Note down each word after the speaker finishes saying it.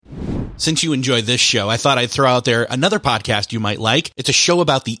Since you enjoy this show, I thought I'd throw out there another podcast you might like. It's a show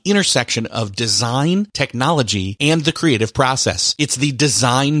about the intersection of design, technology, and the creative process. It's the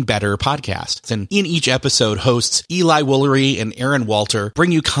Design Better podcast. And in each episode, hosts Eli Woolery and Aaron Walter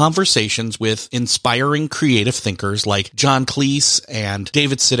bring you conversations with inspiring creative thinkers like John Cleese and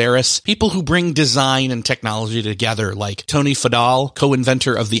David Sedaris, people who bring design and technology together like Tony Fadal,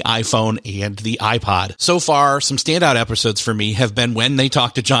 co-inventor of the iPhone and the iPod. So far, some standout episodes for me have been when they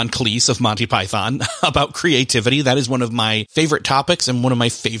talk to John Cleese of Monty Python about creativity. That is one of my favorite topics and one of my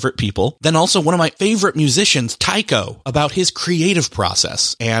favorite people. Then also one of my favorite musicians, Tycho, about his creative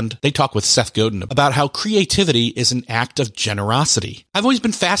process. And they talk with Seth Godin about how creativity is an act of generosity. I've always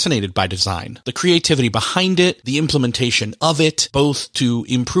been fascinated by design, the creativity behind it, the implementation of it, both to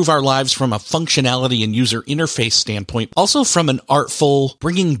improve our lives from a functionality and user interface standpoint, also from an artful,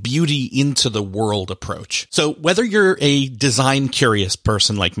 bringing beauty into the world approach. So whether you're a design curious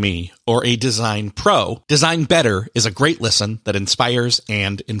person like me or a design pro, Design Better is a great listen that inspires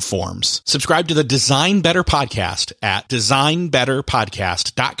and informs. Subscribe to the Design Better podcast at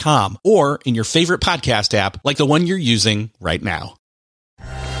designbetterpodcast.com or in your favorite podcast app like the one you're using right now.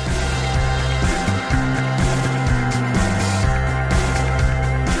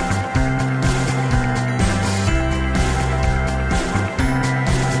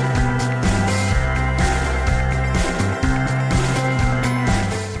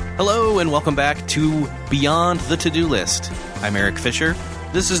 Hello and welcome back to Beyond the To-Do List. I'm Eric Fisher.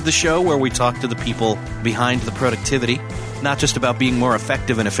 This is the show where we talk to the people behind the productivity, not just about being more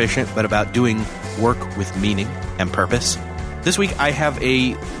effective and efficient, but about doing work with meaning and purpose. This week I have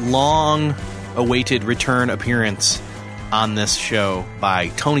a long-awaited return appearance on this show by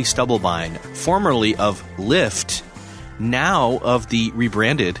Tony Stubblebine, formerly of Lyft, now of the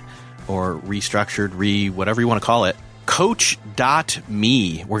rebranded or restructured, whatever you want to call it,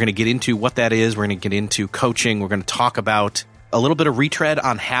 Coach.me. We're going to get into what that is. We're going to get into coaching. We're going to talk about a little bit of retread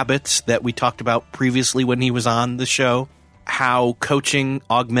on habits that we talked about previously when he was on the show, how coaching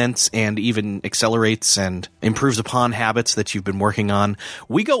augments and even accelerates and improves upon habits that you've been working on.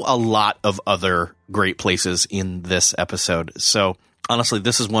 We go a lot of other great places in this episode. So honestly,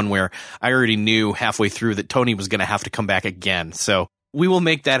 this is one where I already knew halfway through that Tony was going to have to come back again. So we will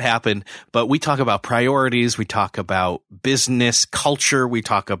make that happen, but we talk about priorities, we talk about business culture, we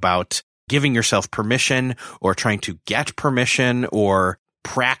talk about giving yourself permission or trying to get permission or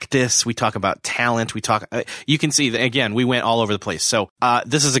practice, we talk about talent, we talk, you can see that, again, we went all over the place. So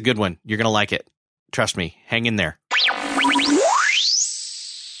this is a good one. You're going to like it. Trust me. Hang in there.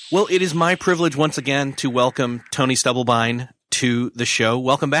 Well, it is my privilege once again to welcome Tony Stubblebine to the show.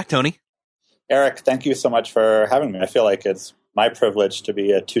 Welcome back, Tony. Eric, thank you so much for having me. I feel like it's my privilege to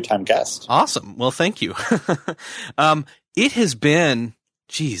be a two-time guest. Awesome. Well, thank you. It has been,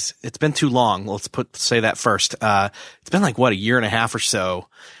 it's been too long. Let's say that first. It's been like, a year and a half or so,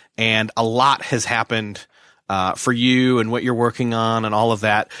 and a lot has happened for you and what you're working on and all of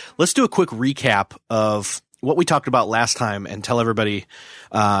that. Let's do a quick recap of what we talked about last time and tell everybody,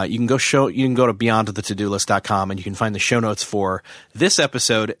 you can go to beyondthetotodolist.com and you can find the show notes for this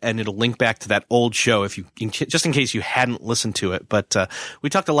episode, and it'll link back to that old show just in case you hadn't listened to it. But we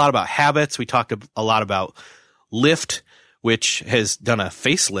talked a lot about habits. We talked a lot about Lyft, which has done a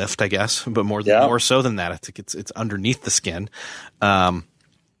facelift, I guess, but more so than that. I think it's underneath the skin. So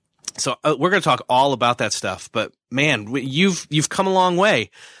we're going to talk all about that stuff. But man, you've come a long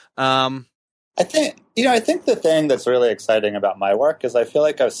way. I think the thing that's really exciting about my work is I feel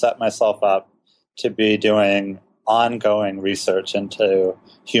like I've set myself up to be doing ongoing research into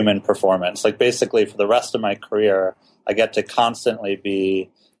human performance. Like basically for the rest of my career, I get to constantly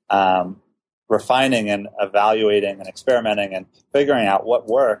be refining and evaluating and experimenting and figuring out what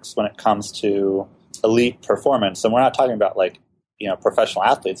works when it comes to elite performance. And we're not talking about professional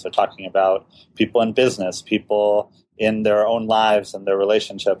athletes. We're talking about people in business, people in their own lives and their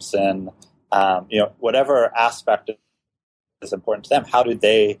relationships, and whatever aspect is important to them, how do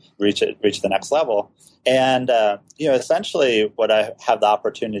they reach the next level? And, essentially what I have the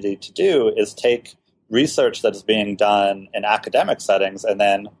opportunity to do is take research that is being done in academic settings and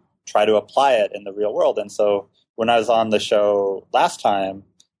then try to apply it in the real world. And so when I was on the show last time,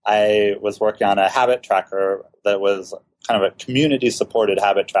 I was working on a habit tracker that was kind of a community-supported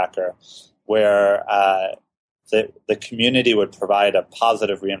habit tracker where the community would provide a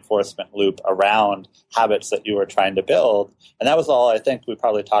positive reinforcement loop around habits that you were trying to build. And that was all. I think we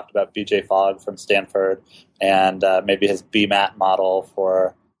probably talked about BJ Fogg from Stanford and maybe his BMAT model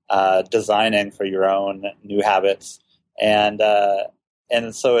for designing for your own new habits. And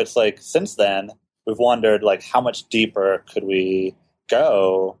so it's like since then, we've wondered how much deeper could we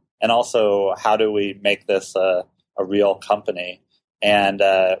go and also how do we make this a real company? And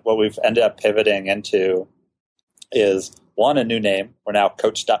what we've ended up pivoting into is, one, a new name. We're now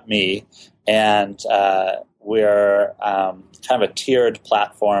Coach.me, and we're kind of a tiered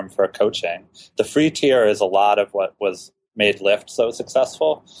platform for coaching. The free tier is a lot of what was made Lyft so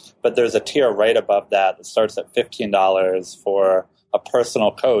successful, but there's a tier right above that starts at $15 for a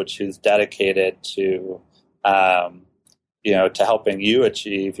personal coach who's dedicated to to helping you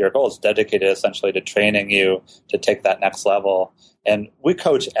achieve your goals, dedicated essentially to training you to take that next level. And we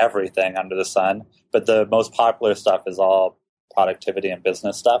coach everything under the sun, but the most popular stuff is all productivity and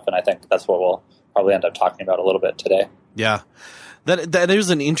business stuff. And I think that's what we'll probably end up talking about a little bit today. Yeah. That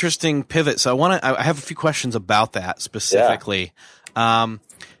is an interesting pivot. So I have a few questions about that specifically. Yeah.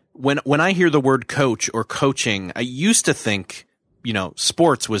 When I hear the word coach or coaching, I used to think,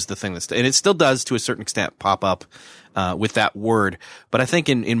 sports was the thing and it still does to a certain extent pop up with that word. But I think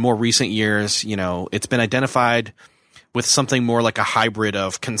in more recent years, it's been identified with something more like a hybrid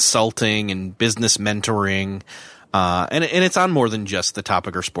of consulting and business mentoring. And it's on more than just the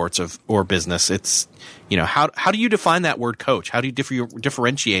topic or sports or business. It's, how do you define that word coach? How do you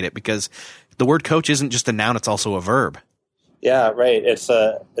differentiate it? Because the word coach isn't just a noun, it's also a verb. Yeah, right. It's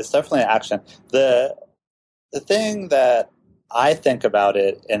definitely an action. The thing that I think about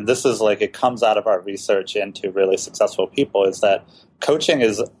it, and this is it comes out of our research into really successful people, is that coaching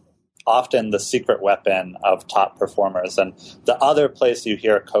is often the secret weapon of top performers. And the other place you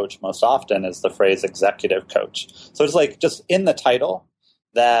hear coach most often is the phrase executive coach. So it's just in the title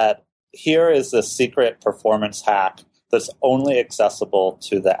that here is the secret performance hack that's only accessible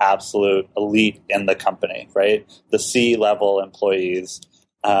to the absolute elite in the company, right? The C-level employees.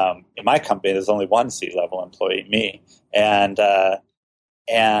 In my company, there's only one C-level employee, me. And I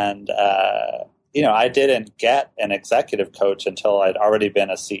didn't get an executive coach until I'd already been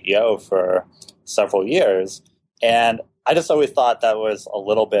a CEO for several years. And I just always thought that was a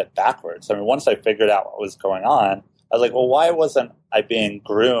little bit backwards. I mean, once I figured out what was going on, I was like, well, why wasn't I being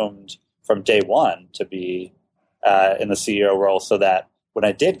groomed from day one to be in the CEO role so that when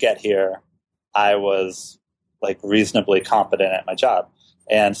I did get here, I was reasonably competent at my job?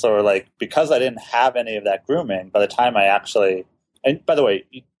 And so because I didn't have any of that grooming, by the time I actually, and by the way,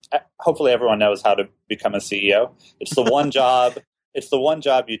 hopefully everyone knows how to become a CEO. It's the one job. It's the one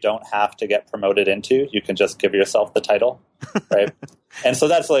job you don't have to get promoted into. You can just give yourself the title, right? And so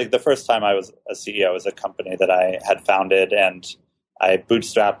that's the first time I was a CEO was a company that I had founded, and I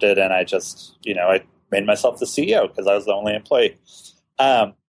bootstrapped it, and I just, I made myself the CEO because I was the only employee.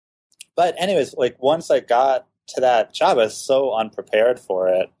 But anyways, once I got to that job, I was so unprepared for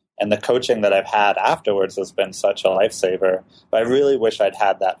it. And the coaching that I've had afterwards has been such a lifesaver. But I really wish I'd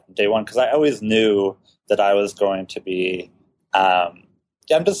had that from day one, because I always knew that I was going to be, I'm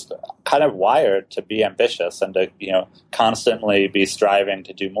just kind of wired to be ambitious and to, constantly be striving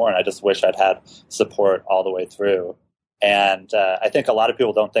to do more. And I just wish I'd had support all the way through. And I think a lot of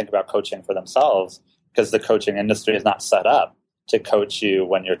people don't think about coaching for themselves because the coaching industry is not set up to coach you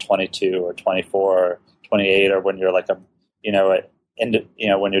when you're 22 or 24 or 28, or when you're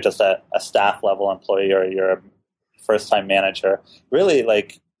when you're just a staff level employee or you're a first time manager. Really,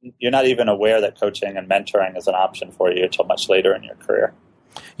 you're not even aware that coaching and mentoring is an option for you until much later in your career.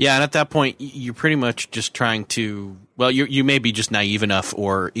 Yeah, and at that point, you're pretty much just trying to. Well, you may be just naive enough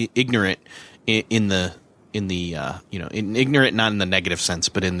or ignorant ignorant, not in the negative sense,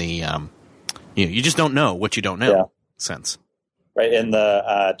 but in the you just don't know what you don't know sense. Right, in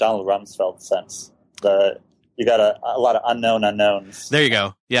the Donald Rumsfeld sense. You got a lot of unknown unknowns. There you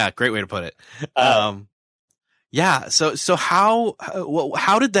go. Yeah, great way to put it. Yeah. So how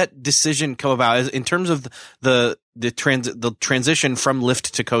did that decision come about in terms of the transition from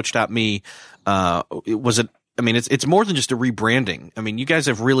Lyft to Coach.me? Was it? I mean, it's more than just a rebranding. I mean, you guys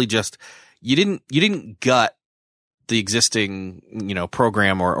have really just you didn't gut the existing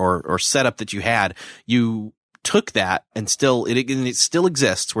program or setup that you had. You took that and it still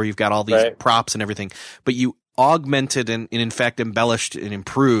exists, where you've got all these props and everything, but you augmented and in fact embellished and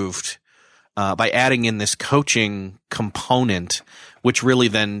improved by adding in this coaching component, which really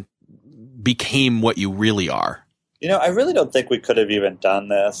then became what you really are. I really don't think we could have even done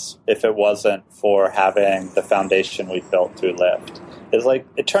this if it wasn't for having the foundation we built through Lyft.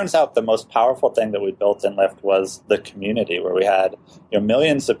 It turns out the most powerful thing that we built in Lyft was the community, where we had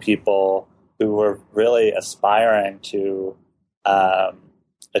millions of people who were really aspiring to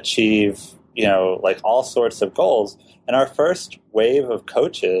achieve, all sorts of goals. And our first wave of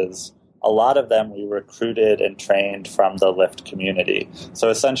coaches a lot of them we recruited and trained from the Lyft community. So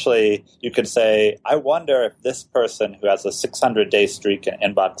essentially, you could say, I wonder if this person who has a 600-day streak in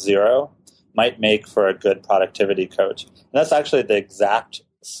inbox zero might make for a good productivity coach. And that's actually the exact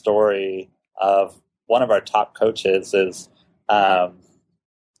story of one of our top coaches is that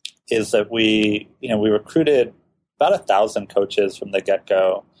we recruited about 1,000 coaches from the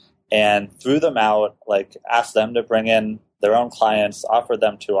get-go and threw them out, like asked them to bring in their own clients, offered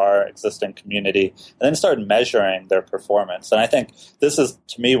them to our existing community, and then started measuring their performance. And I think this is,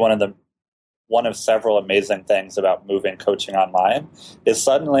 to me, one of several amazing things about moving coaching online is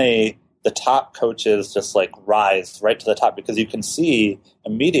suddenly the top coaches just like rise right to the top because you can see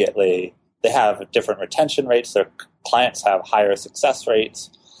immediately they have different retention rates, their clients have higher success rates.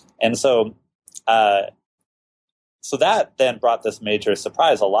 And so that then brought this major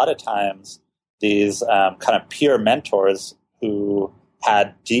surprise. A lot of times these kind of peer mentors who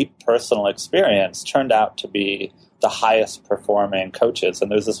had deep personal experience turned out to be the highest performing coaches. And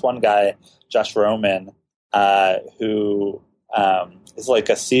there's this one guy, Josh Roman, who is like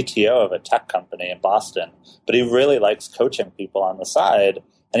a CTO of a tech company in Boston, but he really likes coaching people on the side.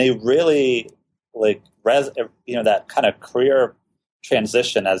 And he really that kind of career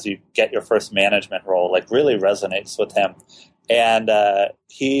transition as you get your first management role, like really resonates with him. And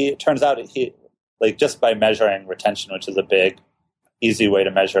he turns out just by measuring retention, which is a big, easy way to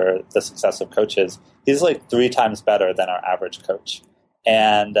measure the success of coaches, he's like 3 times better than our average coach.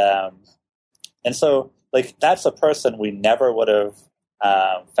 And so like that's a person we never would have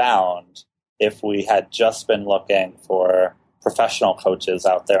found if we had just been looking for professional coaches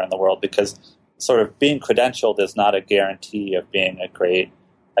out there in the world, because sort of being credentialed is not a guarantee of being a great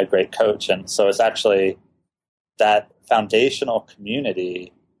coach. And so it's actually that foundational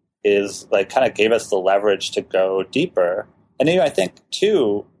community is like kind of gave us the leverage to go deeper. And I think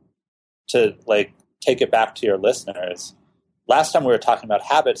too, to like take it back to your listeners, last time we were talking about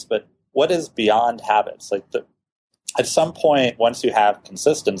habits, but what is beyond habits? Like at some point, once you have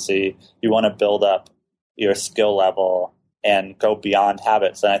consistency, you want to build up your skill level and go beyond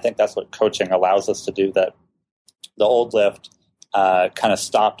habits. And I think that's what coaching allows us to do, that the old Lyft kind of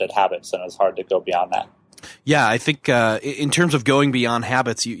stopped at habits, and it was hard to go beyond that. Yeah, I think in terms of going beyond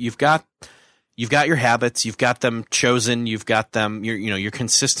habits, you've got your habits, you've got them chosen, you've got them, you're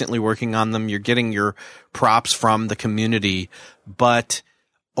consistently working on them, you're getting your props from the community, but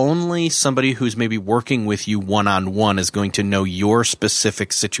only somebody who's maybe working with you one-on-one is going to know your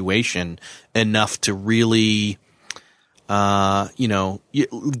specific situation enough to really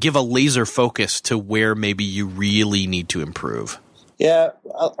give a laser focus to where maybe you really need to improve. Yeah,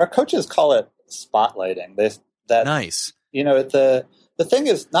 our coaches call it spotlighting. Nice. The thing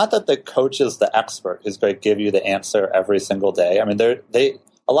is not that the coach is the expert who's going to give you the answer every single day. I mean,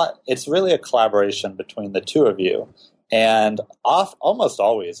 it's really a collaboration between the two of you, and almost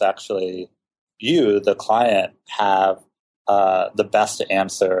always actually you, the client, have the best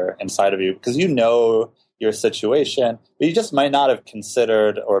answer inside of you because you know your situation, but you just might not have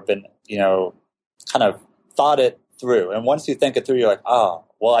considered or been, kind of thought it through. And once you think it through, you're like, oh,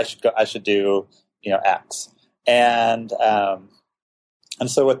 well, I should do, X. And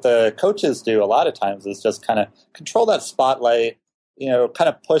so what the coaches do a lot of times is just kind of control that spotlight, kind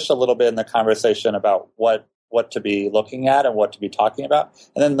of push a little bit in the conversation about what to be looking at and what to be talking about.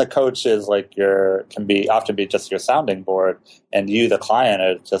 And then the coach is like can often be just your sounding board, and you, the client,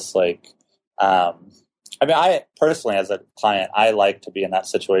 are just like, I personally, as a client, I like to be in that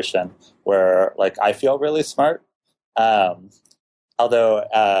situation where like I feel really smart. Although,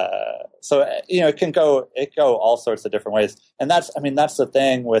 it can go all sorts of different ways. And that's the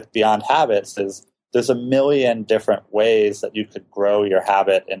thing with Beyond Habits is there's a million different ways that you could grow your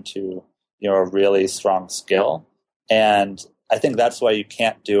habit into, a really strong skill. And I think that's why you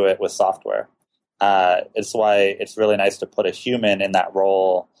can't do it with software. It's why it's really nice to put a human in that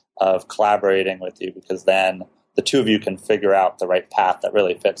role of collaborating with you, because then the two of you can figure out the right path that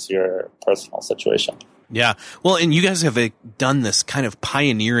really fits your personal situation. Yeah. Well, and you guys have done this kind of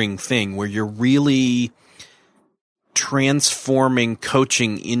pioneering thing where you're really transforming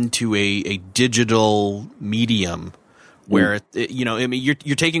coaching into a digital medium where,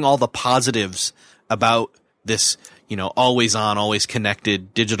 you're taking all the positives about this, always on, always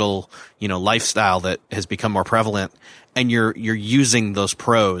connected digital, lifestyle that has become more prevalent, and you're using those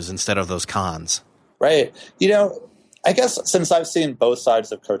pros instead of those cons. Right. I guess since I've seen both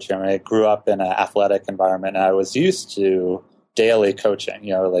sides of coaching, I grew up in an athletic environment and I was used to daily coaching,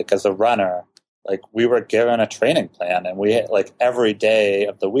 like as a runner, like we were given a training plan and we like every day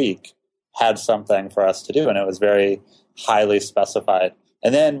of the week had something for us to do. And it was very highly specified.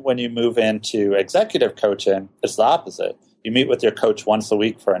 And then when you move into executive coaching, it's the opposite. You meet with your coach once a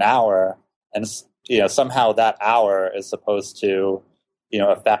week for an hour, and somehow that hour is supposed to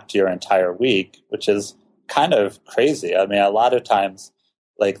affect your entire week, which is kind of crazy. I mean, a lot of times,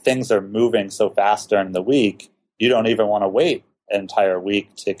 like, things are moving so fast during the week, you don't even want to wait an entire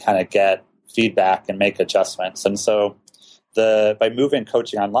week to kind of get feedback and make adjustments. And so by moving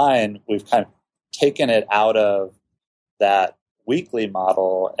coaching online, we've kind of taken it out of that weekly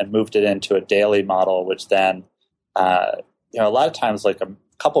model and moved it into a daily model, which then, a lot of times, like, a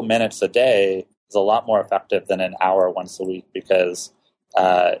couple minutes a day is a lot more effective than an hour once a week, because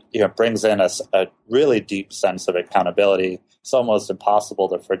it brings in a really deep sense of accountability. It's almost impossible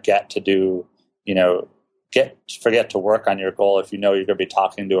to forget to do, forget to work on your goal if you're going to be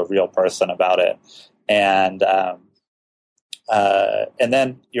talking to a real person about it. And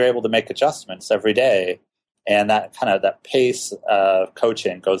then you're able to make adjustments every day. And that pace of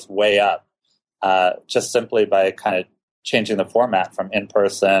coaching goes way up, just simply by kind of changing the format from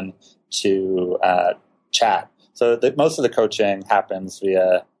in-person to chat. So most of the coaching happens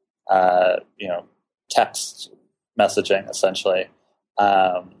via, text messaging, essentially.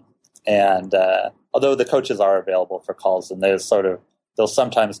 And although the coaches are available for calls, and they'll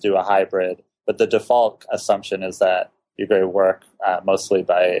sometimes do a hybrid, but the default assumption is that you're going to work mostly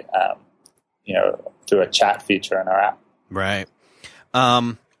by, through a chat feature in our app. Right.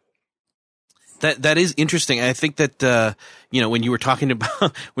 That is interesting. I think that when you were talking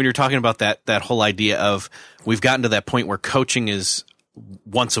about that whole idea of, we've gotten to that point where coaching is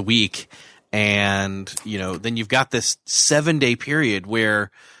once a week, and then you've got this 7-day period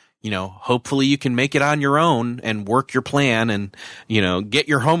where hopefully you can make it on your own and work your plan and get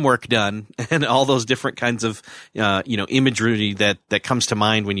your homework done and all those different kinds of imagery that comes to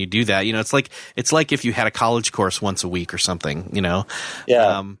mind when you do that. It's like if you had a college course once a week or something.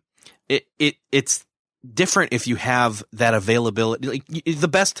 Yeah. It's different if you have that availability. Like, the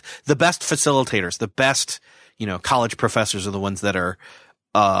best facilitators, the best, college professors are the ones that are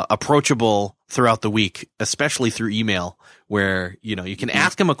approachable throughout the week, especially through email, where, you can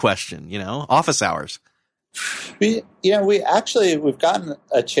ask them a question, office hours. We've gotten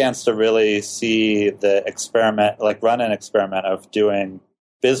a chance to really see the experiment, like run an experiment of doing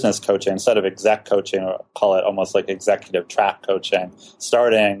business coaching instead of exec coaching, or call it almost like executive track coaching,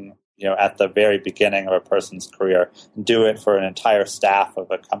 starting at the very beginning of a person's career, and do it for an entire staff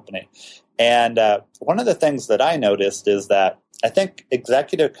of a company. And one of the things that I noticed is that I think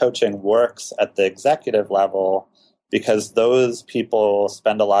executive coaching works at the executive level because those people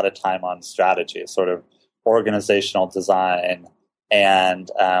spend a lot of time on strategy, sort of organizational design. And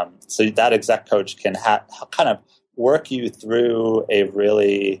so that exec coach can kind of work you through a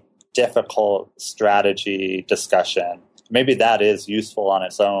really difficult strategy discussion. Maybe that is useful on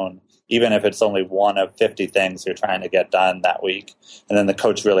its own, even if it's only one of 50 things you're trying to get done that week. And then the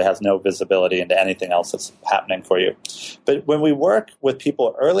coach really has no visibility into anything else that's happening for you. But when we work with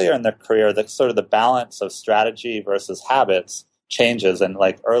people earlier in their career, the sort of the balance of strategy versus habits changes. And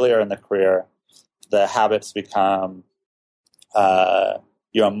like earlier in the career, the habits become a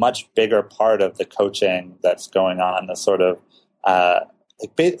much bigger part of the coaching that's going on. The sort of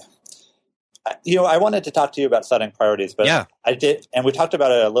I wanted to talk to you about setting priorities, but yeah. I did, and we talked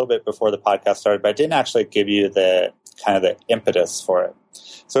about it a little bit before the podcast started, but I didn't actually give you the kind of the impetus for it.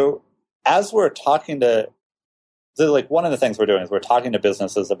 So as we're talking one of the things we're doing is we're talking to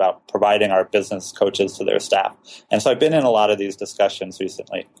businesses about providing our business coaches to their staff. And so I've been in a lot of these discussions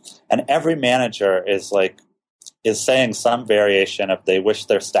recently, and every manager is saying some variation of they wish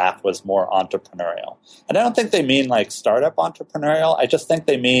their staff was more entrepreneurial. And I don't think they mean like startup entrepreneurial. I just think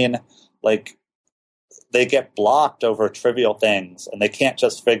they mean like they get blocked over trivial things, and they can't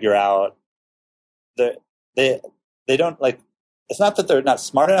just figure out that they don't like. It's not that they're not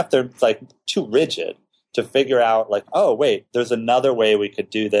smart enough; they're like too rigid to figure out like, oh wait, there's another way we could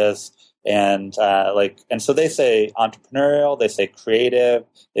do this, and so they say entrepreneurial, they say creative,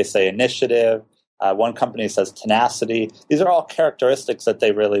 they say initiative. One company says tenacity. These are all characteristics that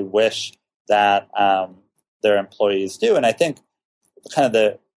they really wish that their employees do, and I think kind of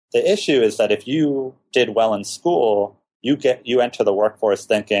the issue is that if you did well in school, you enter the workforce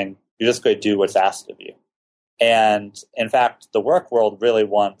thinking you're just going to do what's asked of you. And in fact, the work world really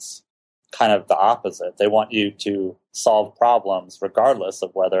wants kind of the opposite. They want you to solve problems regardless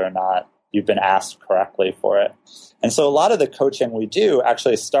of whether or not you've been asked correctly for it. And so a lot of the coaching we do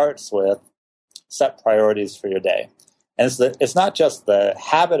actually starts with set priorities for your day. And it's not just the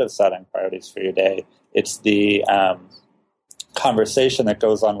habit of setting priorities for your day, it's the conversation that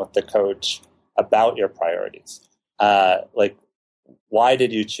goes on with the coach about your priorities. why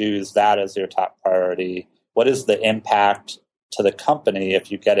did you choose that as your top priority? What is the impact to the company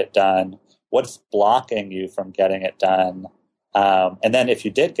if you get it done? What's blocking you from getting it done? And then if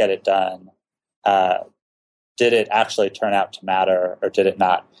you did get it done, did it actually turn out to matter or did it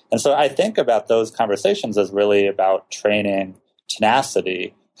not? And so I think about those conversations as really about training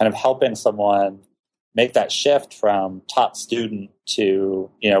tenacity, kind of helping someone make that shift from top student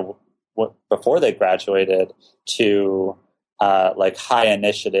to, before they graduated to like high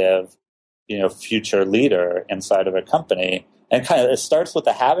initiative, future leader inside of a company. And kind of it starts with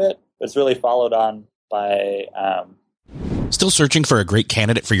a habit. It's really followed on by Still searching for a great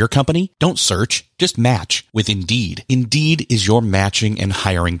candidate for your company? Don't search, just match with Indeed. Indeed is your matching and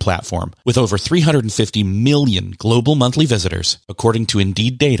hiring platform. With over 350 million global monthly visitors, according to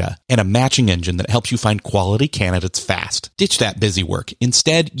Indeed data, and a matching engine that helps you find quality candidates fast. Ditch that busy work.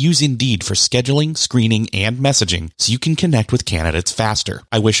 Instead, use Indeed for scheduling, screening, and messaging so you can connect with candidates faster.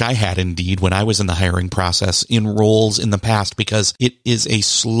 I wish I had Indeed when I was in the hiring process in roles in the past because it is a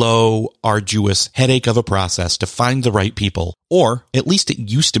slow, arduous headache of a process to find the right people. Or, at least it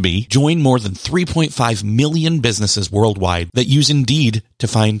used to be, join more than 3.5 million businesses worldwide that use Indeed to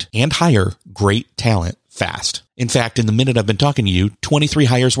find and hire great talent fast. In fact, in the minute I've been talking to you, 23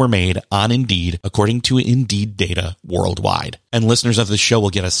 hires were made on Indeed, according to Indeed data worldwide. And listeners of the show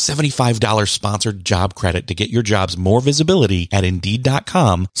will get a $75 sponsored job credit to get your jobs more visibility at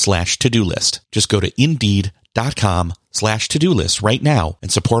Indeed.com/to-do list. Just go to Indeed.com/to-do list right now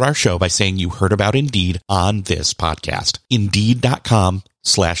and support our show by saying you heard about Indeed on this podcast.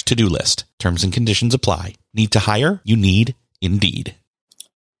 Indeed.com/to-do list. Terms and conditions apply. Need to hire? You need Indeed.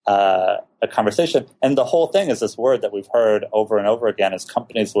 A conversation. And the whole thing is this word that we've heard over and over again is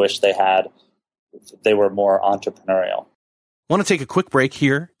companies wish they were more entrepreneurial. I want to take a quick break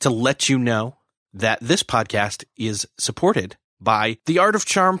here to let you know that this podcast is supported by the Art of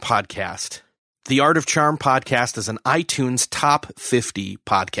Charm podcast. The Art of Charm podcast is an iTunes top 50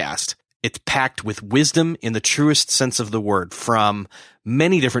 podcast. It's packed with wisdom in the truest sense of the word from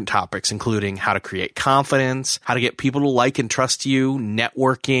many different topics, including how to create confidence, how to get people to like and trust you,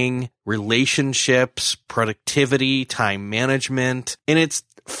 networking, relationships, productivity, time management. And it's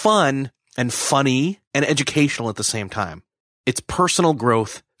fun and funny and educational at the same time. It's personal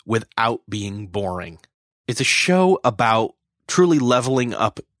growth without being boring. It's a show about truly leveling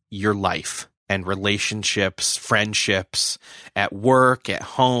up your life and relationships, friendships, at work, at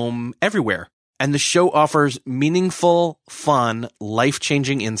home, everywhere. And the show offers meaningful, fun,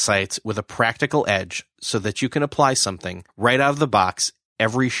 life-changing insights with a practical edge so that you can apply something right out of the box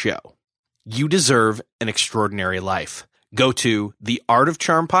every show. You deserve an extraordinary life. Go to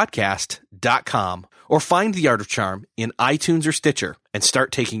theartofcharmpodcast.com or find The Art of Charm in iTunes or Stitcher and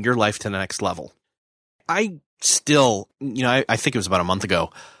start taking your life to the next level. I still, I think it was about a month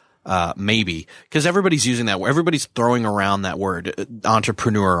ago, maybe, because everybody's using that word. Everybody's throwing around that word,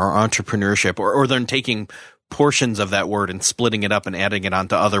 entrepreneur or entrepreneurship, or they're taking portions of that word and splitting it up and adding it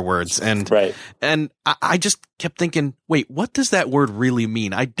onto other words. And, right. And I just kept thinking, wait, what does that word really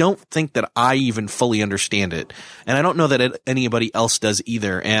mean? I don't think that I even fully understand it. And I don't know that anybody else does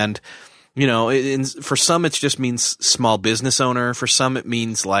either. And, for some, it just means small business owner. For some, it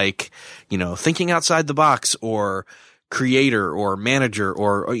means like, thinking outside the box or creator or manager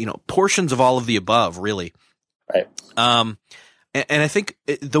or portions of all of the above, really. Right. And I think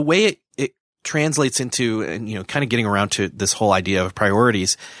the way it translates into, and kind of getting around to this whole idea of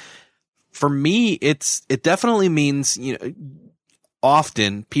priorities, for me, it definitely means,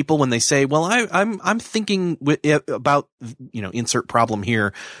 often people, when they say, well, I'm thinking about, insert problem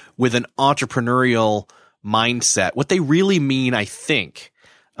here with an entrepreneurial mindset, what they really mean, I think,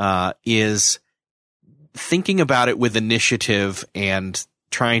 is thinking about it with initiative and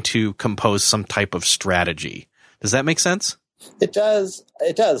trying to compose some type of strategy. Does that make sense? It does,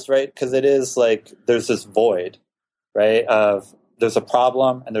 right? Because it is like there's this void, right, of there's a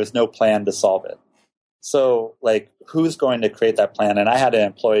problem and there's no plan to solve it. So, like, who's going to create that plan? And I had an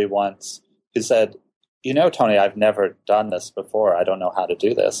employee once who said, Tony, I've never done this before. I don't know how to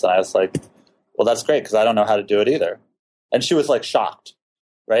do this. And I was like, well, that's great because I don't know how to do it either. And she was like shocked,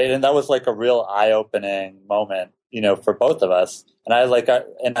 right? And that was like a real eye-opening moment, for both of us. And I was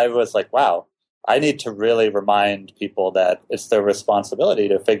like, wow, I need to really remind people that it's their responsibility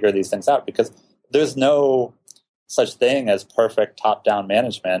to figure these things out because there's no such thing as perfect top-down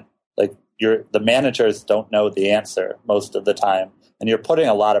management. Like, the managers don't know the answer most of the time, and you're putting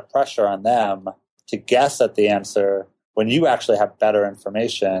a lot of pressure on them to guess at the answer when you actually have better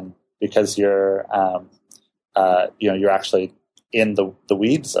information because you're actually in the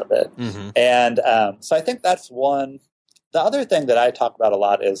weeds of it. Mm-hmm. And so I think that's one the other thing that I talk about a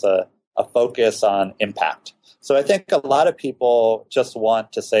lot is a focus on impact. So I think a lot of people just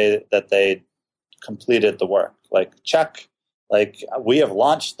want to say that they completed the work, like check, like we have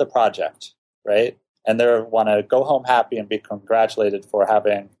launched the project, right? And they want to go home happy and be congratulated for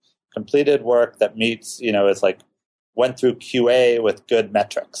having completed work that meets, it's like went through QA with good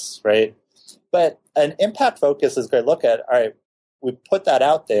metrics, right? But an impact focus is going to look at, all right, we put that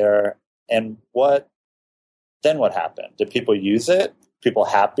out there, and what happened? Did people use it? People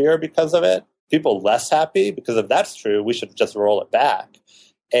happier because of it? People less happy? Because if that's true, we should just roll it back.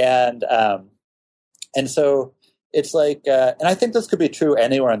 And so it's like, and I think this could be true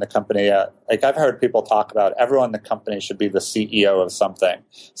anywhere in the company. Like I've heard people talk about everyone in the company should be the CEO of something.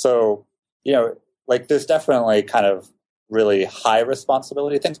 So, like there's definitely kind of really high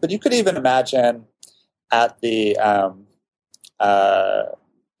responsibility things, but you could even imagine at the,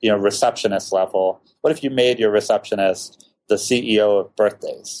 receptionist level, what if you made your receptionist the CEO of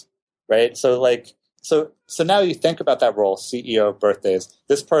birthdays, right? So now you think about that role, CEO of birthdays.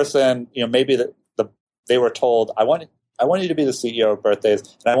 This person, maybe they were told, I want you to be the CEO of birthdays,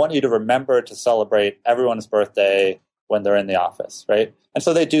 and I want you to remember to celebrate everyone's birthday when they're in the office, right? And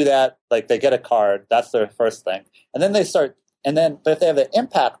so they do that, like they get a card, that's their first thing. And then but if they have the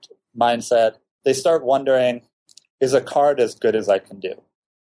impact mindset, they start wondering, is a card as good as I can do?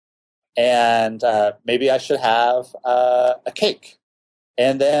 And maybe I should have a cake.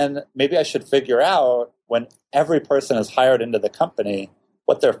 And then maybe I should figure out, when every person is hired into the company,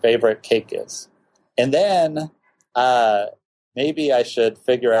 what their favorite cake is. And then maybe I should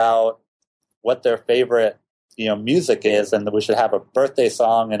figure out what their favorite, music is, and that we should have a birthday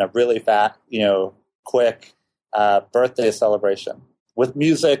song and a really fat, quick birthday celebration with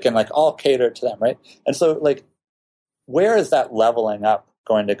music and like all catered to them, right? And so like, where is that leveling up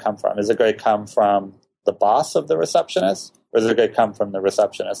going to come from? Is it going to come from the boss of the receptionist, or is it going to come from the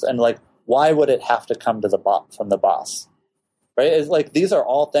receptionist? And like, why would it have to come to from the boss, right? It's like, these are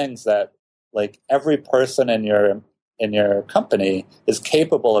all things that like every person in your company is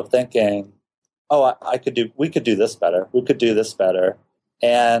capable of thinking, oh, we could do this better. We could do this better.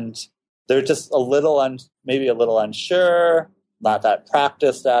 And they're just maybe a little unsure, not that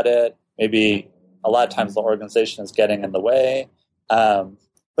practiced at it. Maybe a lot of times the organization is getting in the way.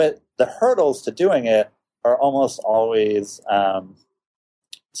 But the hurdles to doing it are almost always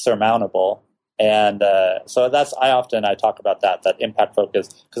surmountable. And so I talk about that impact focus,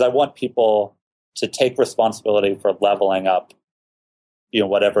 because I want people to take responsibility for leveling up,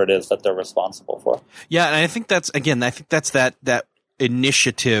 whatever it is that they're responsible for. Yeah, and I think that's that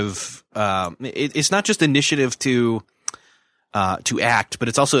initiative. It's not just initiative to act, but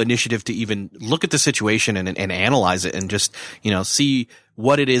it's also initiative to even look at the situation and analyze it, and just see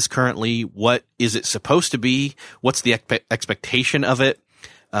what it is currently, what is it supposed to be, what's the expectation of it,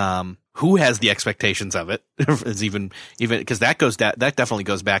 who has the expectations of it, is even because that definitely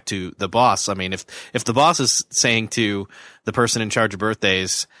goes back to the boss. I mean, if the boss is saying to the person in charge of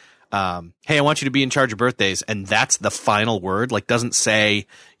birthdays, hey, I want you to be in charge of birthdays, and that's the final word, like doesn't say,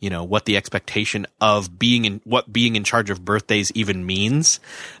 what the expectation of being in charge of birthdays even means,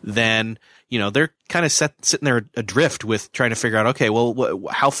 then, they're kind of sitting there adrift with trying to figure out, okay, well,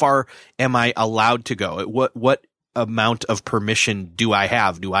 how far am I allowed to go? What amount of permission do I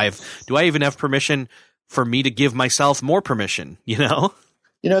have? Do I even have permission for me to give myself more permission?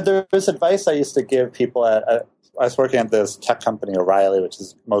 There was advice I used to give people I was working at this tech company, O'Reilly, which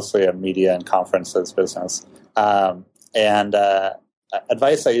is mostly a media and conferences business. And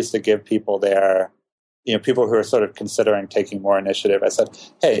advice I used to give people there, people who are sort of considering taking more initiative. I said,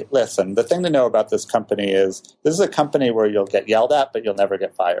 hey, listen, the thing to know about this company is this is a company where you'll get yelled at, but you'll never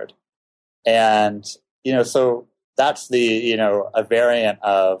get fired. And, so that's a variant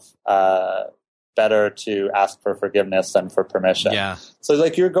of better to ask for forgiveness than for permission. Yeah. So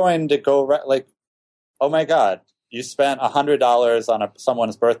like you're going to go like, oh my God, you spent $100 on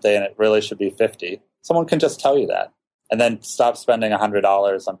someone's birthday and it really should be $50. Someone can just tell you that, and then stop spending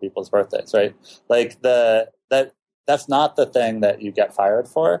 $100 on people's birthdays, right? Like that's not the thing that you get fired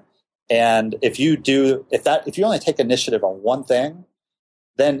for. And if you only take initiative on one thing,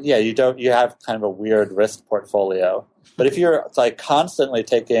 then yeah, you have kind of a weird risk portfolio. But if you're like constantly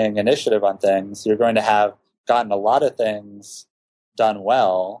taking initiative on things, you're going to have gotten a lot of things done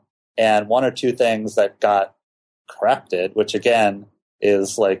well, and one or two things that got corrected, which again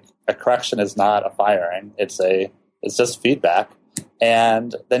is like a correction is not a firing. It's just feedback.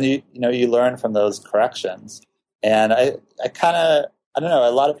 And then you learn from those corrections. And I don't know,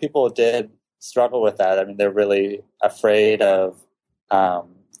 a lot of people did struggle with that. I mean, they're really afraid of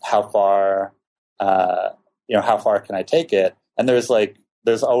how far how far can I take it? And there's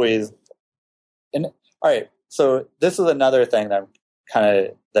always, all right. So this is another thing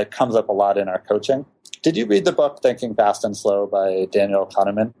that comes up a lot in our coaching. Did you read the book Thinking Fast and Slow by Daniel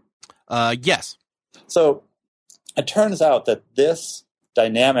Kahneman? Yes. So it turns out that this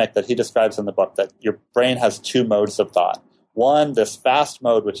dynamic that he describes in the book, that your brain has two modes of thought. One, this fast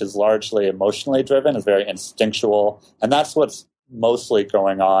mode, which is largely emotionally driven, is very instinctual, and that's what's mostly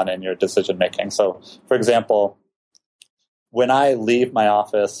going on in your decision making. So, for example, when I leave my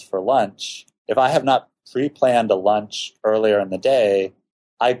office for lunch, if I have not pre-planned a lunch earlier in the day,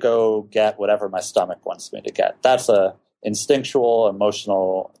 I go get whatever my stomach wants me to get. That's a instinctual,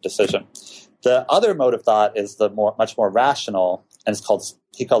 emotional decision. The other mode of thought is much more rational, and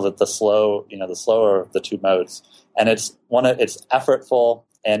he calls it the slow, the slower of the two modes. And it's effortful,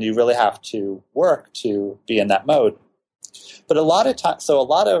 and you really have to work to be in that mode. But a lot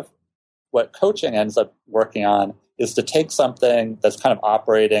of what coaching ends up working on is to take something that's kind of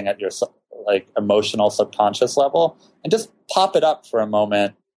operating at your emotional subconscious level and just pop it up for a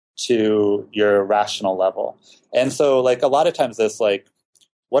moment to your rational level. And so a lot of times this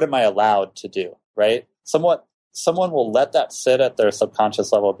what am I allowed to do, right? Someone will let that sit at their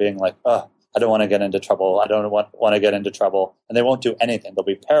subconscious level, being like, oh, I don't want to get into trouble. I don't want to get into trouble. And they won't do anything. They'll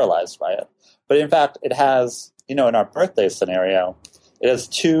be paralyzed by it. But in fact, it has, in our birthday scenario, it has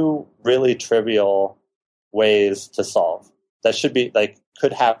two really trivial ways to solve that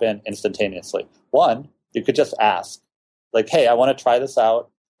could happen instantaneously. One, you could just ask, hey, I want to try this out.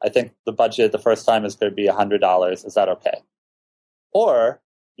 I think the budget the first time is going to be $100. Is that okay? Or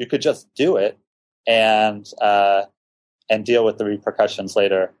you could just do it and deal with the repercussions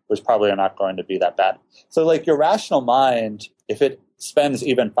later, which probably are not going to be that bad. So your rational mind, if it spends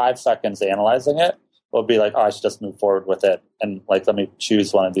even 5 seconds analyzing it, will be like, oh, I should just move forward with it. And let me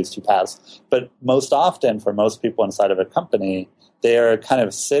choose one of these two paths. But most often for most people inside of a company, they are kind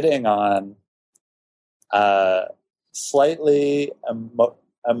of sitting on slightly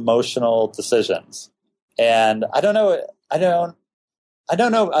emotional decisions. And I don't know.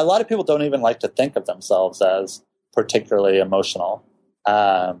 A lot of people don't even like to think of themselves as particularly emotional.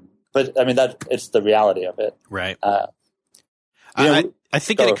 But I mean, it's the reality of it. Right. I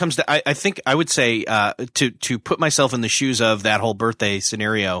think when it comes to, I think I would say, to put myself in the shoes of that whole birthday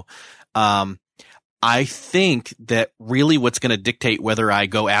scenario, I think that really what's going to dictate whether I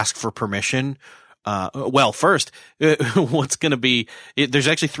go ask for permission. First, what's going to be, there's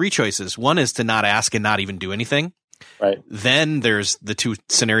actually three choices. One is to not ask and not even do anything. Right. Then there's the two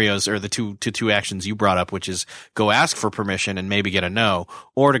scenarios, or the two actions you brought up, which is go ask for permission and maybe get a no,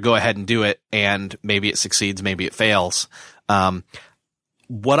 or to go ahead and do it and maybe it succeeds, maybe it fails.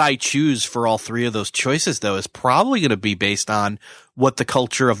 What I choose for all three of those choices, though, is probably going to be based on what the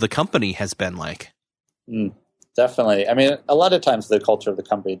culture of the company has been like. Definitely. I mean, a lot of times the culture of the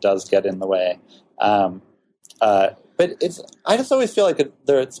company does get in the way. But I just always feel like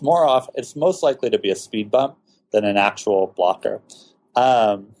it's most likely to be a speed bump than an actual blocker.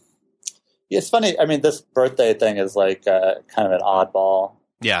 It's funny. I mean, this birthday thing is kind of an oddball.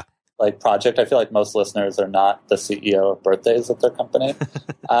 Yeah. Project. I feel like most listeners are not the CEO of birthdays at their company.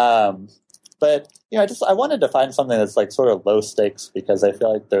 But I wanted to find something that's sort of low stakes, because I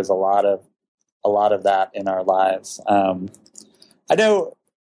feel like there's a lot of that in our lives. I know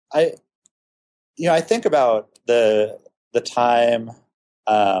I think about the time,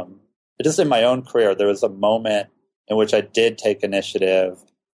 just in my own career, there was a moment in which I did take initiative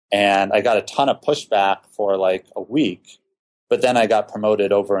and I got a ton of pushback for a week. But then I got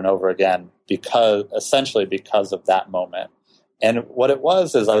promoted over and over again essentially because of that moment. And what it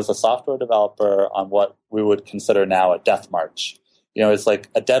was is I was a software developer on what we would consider now a death march. It's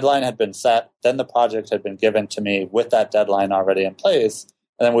a deadline had been set, then the project had been given to me with that deadline already in place,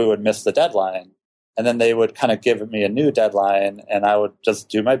 and then we would miss the deadline. And then they would kind of give me a new deadline, and I would just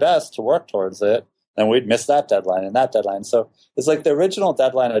do my best to work towards it. And we'd miss that deadline and that deadline. So it's the original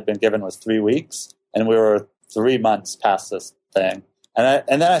deadline I'd been given was 3 weeks, and we were 3 months past this thing. And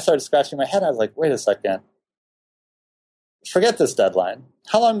then I started scratching my head. I was like, wait a second. Forget this deadline.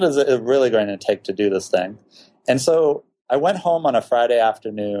 How long is it really going to take to do this thing? And so I went home on a Friday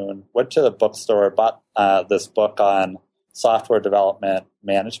afternoon, went to the bookstore, bought this book on software development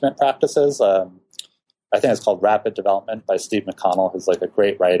management practices. I think it's called Rapid Development by Steve McConnell, who's a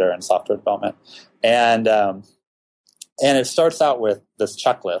great writer in software development. And it starts out with this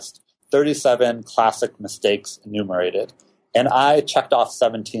checklist, 37 classic mistakes enumerated. And I checked off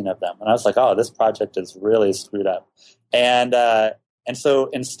 17 of them. And I was like, oh, this project is really screwed up. And so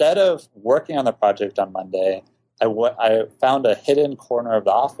instead of working on the project on Monday, I found a hidden corner of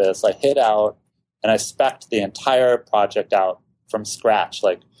the office. I hid out and I spec'd the entire project out from scratch.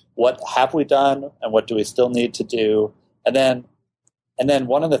 Like, what have we done and what do we still need to do? And then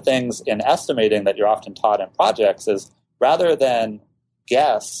one of the things in estimating that you're often taught in projects is rather than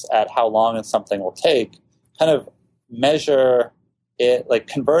guess at how long something will take, kind of measure it, like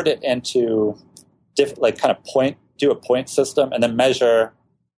convert it into do a point system and then measure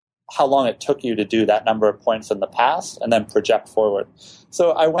how long it took you to do that number of points in the past and then project forward.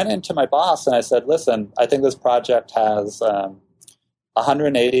 So I went into my boss and I said, listen, I think this project has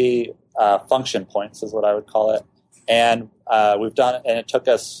 180 function points is what I would call it. And we've done it, and it took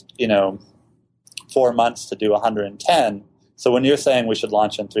us, 4 months to do 110. So when you're saying we should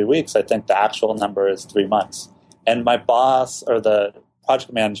launch in 3 weeks, I think the actual number is 3 months. And my boss, or the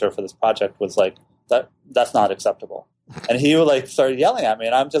project manager for this project, was like, that's not acceptable. And he started yelling at me,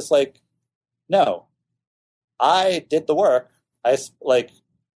 and I'm just like, no, I did the work.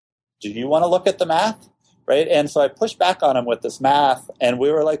 Do you want to look at the math? Right. And so I pushed back on him with this math, and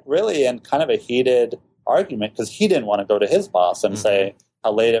we were really in kind of a heated argument because he didn't want to go to his boss and say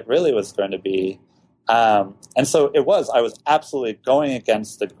how late it really was going to be. And so I was absolutely going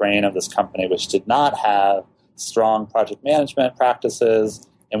against the grain of this company, which did not have strong project management practices,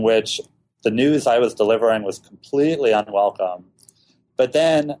 in which the news I was delivering was completely unwelcome. But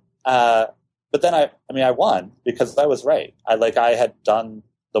then I won because I was right. I had done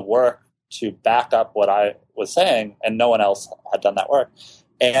the work to back up what I was saying, and no one else had done that work.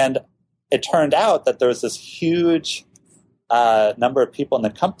 And it turned out that there was this huge number of people in the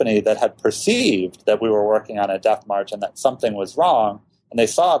company that had perceived that we were working on a depth margin, that something was wrong, and they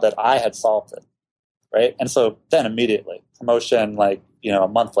saw that I had solved it, right? And so then immediately, promotion a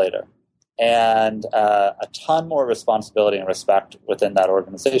month later, and a ton more responsibility and respect within that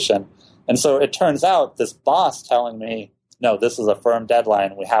organization. And so it turns out this boss telling me, no, this is a firm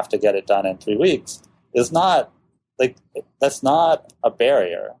deadline, we have to get it done in 3 weeks, is not that's not a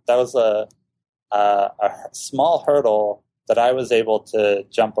barrier. That was a small hurdle that I was able to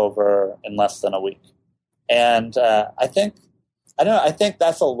jump over in less than a week. And I think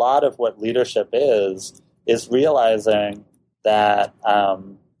that's a lot of what leadership is realizing that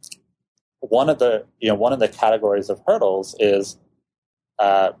one of the categories of hurdles is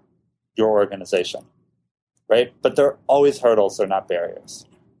your organization, right? But they're always hurdles; they're not barriers.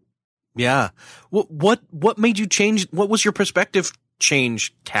 Yeah. What made you change? What was your perspective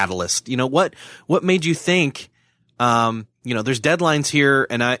change catalyst? What made you think, there's deadlines here,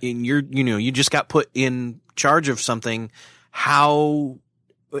 and you just got put in charge of something.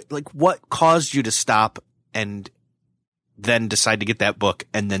 What caused you to stop and then decide to get that book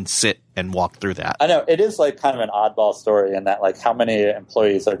and then sit and walk through that? I know it is kind of an oddball story in that how many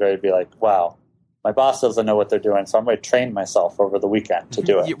employees are going to be like, wow, my boss doesn't know what they're doing, so I'm going to train myself over the weekend to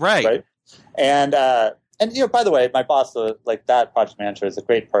do it. Right. And by the way, my boss, that project manager, is a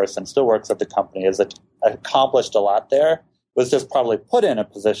great person, still works at the company, has accomplished a lot there, was just probably put in a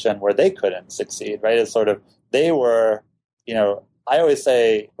position where they couldn't succeed, right? It's sort of, they were, I always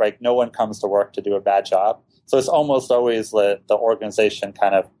say, no one comes to work to do a bad job. So it's almost always the organization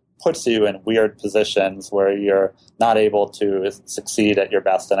kind of puts you in weird positions where you're not able to succeed at your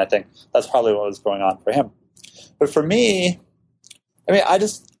best. And I think that's probably what was going on for him. But for me,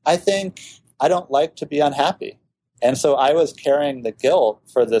 I think I don't like to be unhappy. And so I was carrying the guilt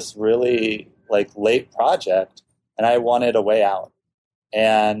for this really late project, and I wanted a way out.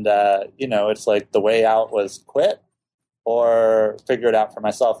 And, it's the way out was quit or figure it out for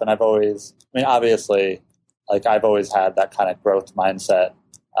myself. And I've always had that kind of growth mindset.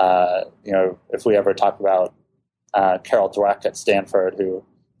 If we ever talk about Carol Dweck at Stanford, who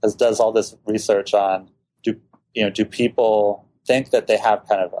does all this research on do people think that they have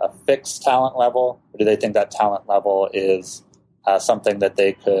kind of a fixed talent level, or do they think that talent level is something that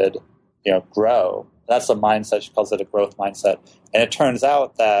they could grow? That's a mindset. She calls it a growth mindset. And it turns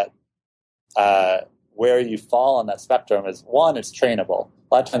out that where you fall on that spectrum is, one, it's trainable.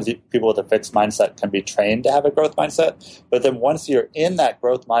 A lot of times people with a fixed mindset can be trained to have a growth mindset. But then once you're in that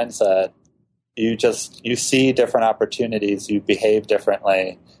growth mindset, you see different opportunities, you behave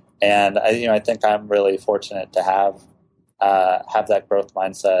differently. And I think I'm really fortunate to have that growth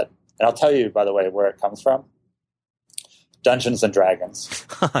mindset. And I'll tell you, by the way, where it comes from. Dungeons and Dragons.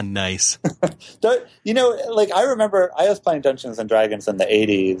 Nice. I remember I was playing Dungeons and Dragons in the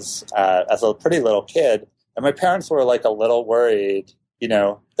 80s as a pretty little kid, and my parents were a little worried. They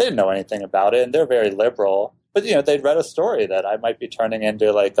didn't know anything about it, and they're very liberal. But, they'd read a story that I might be turning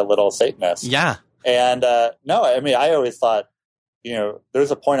into a little Satanist. Yeah. And I always thought, there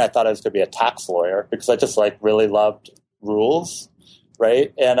was a point I thought I was going to be a tax lawyer because I just really loved rules,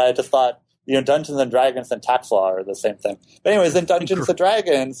 right? And I just thought, Dungeons and Dragons and tax law are the same thing. But anyways, in Dungeons and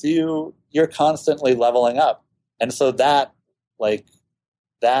Dragons, you're constantly leveling up. And so that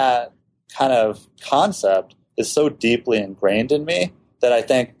kind of concept is so deeply ingrained in me that I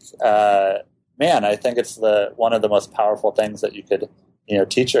think, I think it's one of the most powerful things that you could,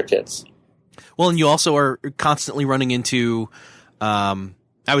 teach your kids. Well, and you also are constantly running into,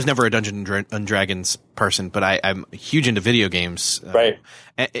 I was never a Dungeons and Dragons person, but I'm huge into video games. Right.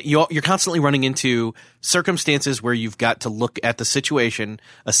 You're constantly running into circumstances where you've got to look at the situation,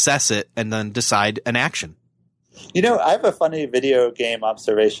 assess it, and then decide an action. I have a funny video game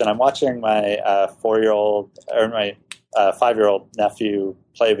observation. I'm watching my 4-year-old or my 5-year-old nephew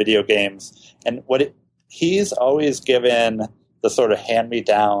play video games, and he's always given the sort of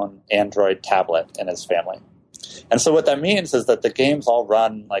hand-me-down Android tablet in his family. And so what that means is that the games all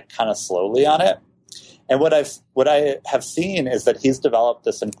run like kind of slowly on it. And what I have seen is that he's developed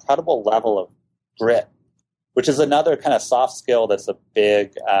this incredible level of grit, which is another kind of soft skill that's a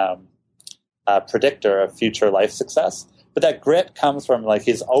big predictor of future life success. But that grit comes from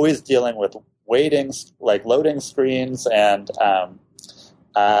he's always dealing with loading screens and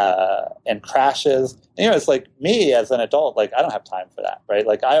crashes. And, it's like me as an adult, I don't have time for that, right?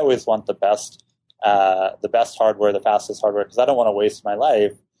 I always want the best hardware, the fastest hardware, because I don't want to waste my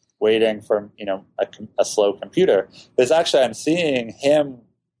life waiting for a slow computer. But it's actually, I'm seeing him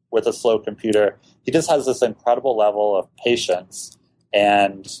with a slow computer. He just has this incredible level of patience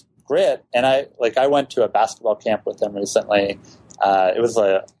and grit. And I went to a basketball camp with him recently. It was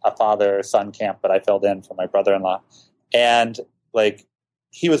a father-son camp, but I filled in for my brother-in-law. And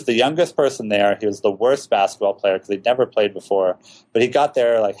he was the youngest person there. He was the worst basketball player because he'd never played before. But he got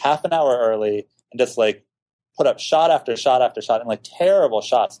there half an hour early and just put up shot after shot after shot and terrible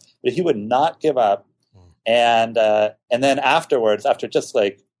shots. But he would not give up. And then afterwards, after just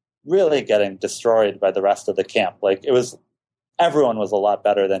really getting destroyed by the rest of the camp, everyone was a lot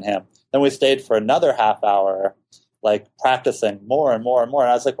better than him. Then we stayed for another half hour, practicing more and more and more.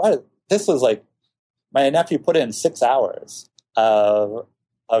 And I was like, what? This was my nephew put in 6 hours of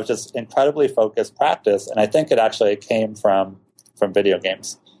just incredibly focused practice. And I think it actually came from video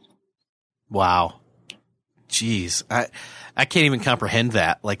games. Wow. Jeez. I can't even comprehend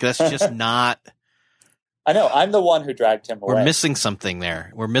that. That's just not. I know. I'm the one who dragged him away. We're missing something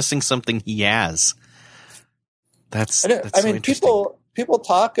there. We're missing something he has. That's so interesting. People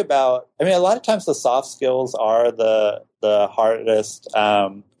talk about, a lot of times the soft skills are the hardest,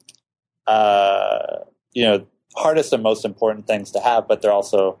 hardest and most important things to have, but they're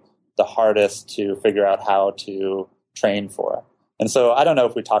also the hardest to figure out how to train for. And so I don't know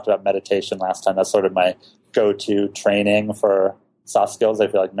if we talked about meditation last time. That's sort of my go-to training for soft skills. I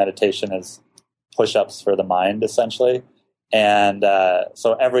feel like meditation is push-ups for the mind, essentially. And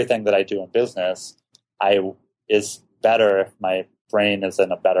so everything that I do in business is better if my brain is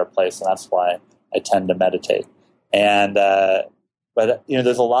in a better place, and that's why I tend to meditate. And but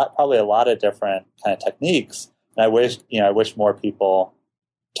there's probably a lot of different kind of techniques. And I wish more people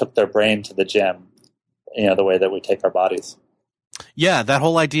took their brain to the gym, the way that we take our bodies. Yeah, that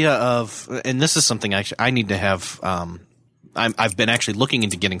whole idea of, and this is something I need to have. I've been actually looking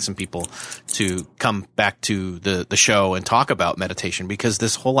into getting some people to come back to the show and talk about meditation, because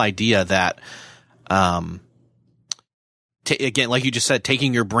this whole idea that, again, like you just said,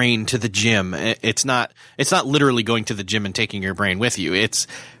 taking your brain to the gym. It's not literally going to the gym and taking your brain with you. It's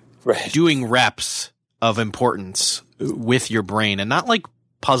doing reps of importance with your brain, and not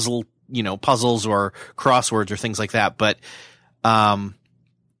puzzles or crosswords or things like that, but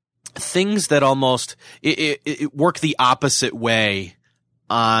things that almost it work the opposite way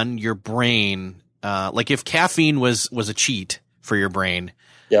on your brain. If caffeine was a cheat for your brain,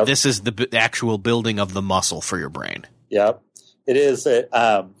 yep, this is the actual building of the muscle for your brain. Yep, it is.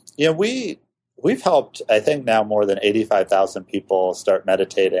 We've helped, I think, now more than 85,000 people start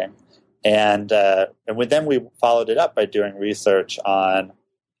meditating, and then we followed it up by doing research on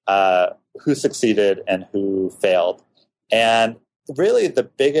who succeeded and who failed. And really, the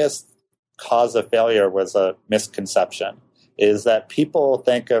biggest cause of failure was a misconception. Is that people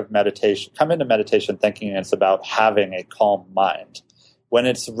think of meditation, come into meditation thinking it's about having a calm mind,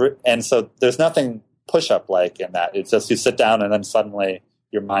 and so there's nothing push-up like in that. It's just you sit down and then suddenly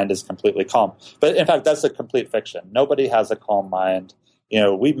your mind is completely calm. But in fact, that's a complete fiction. Nobody has a calm mind.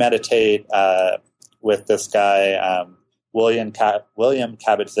 We meditate with this guy, William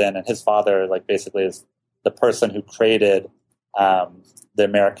Kabat-Zinn, and his father, basically is the person who created the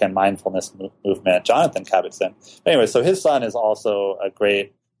American mindfulness movement, Jonathan Kabat-Zinn. Anyway, so his son is also a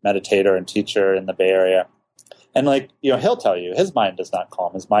great meditator and teacher in the Bay Area. And he'll tell you his mind is not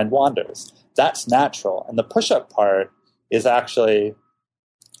calm, his mind wanders. That's natural. And the push-up part is actually,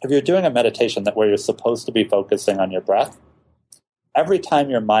 if you're doing a meditation where you're supposed to be focusing on your breath, every time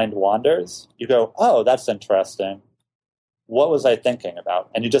your mind wanders, you go, oh, that's interesting. What was I thinking about?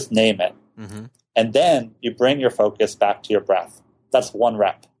 And you just name it. Mm-hmm. And then you bring your focus back to your breath. That's one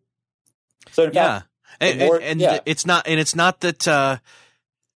rep. So in fact, it's not that,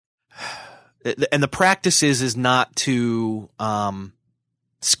 and the practice is not to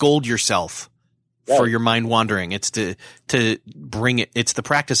scold yourself for your mind wandering. It's to bring it. It's the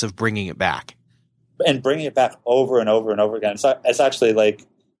practice of bringing it back. And bringing it back over and over and over again. So it's actually like,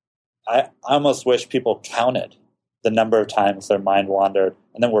 I almost wish people counted the number of times their mind wandered,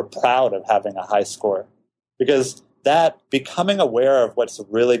 and then we're proud of having a high score. Because that becoming aware of what's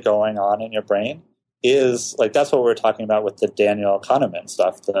really going on in your brain is like, that's what we're talking about with the Daniel Kahneman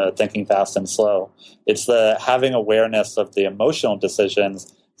stuff, the thinking fast and slow. It's the having awareness of the emotional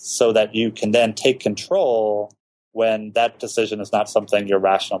decisions so that you can then take control when that decision is not something your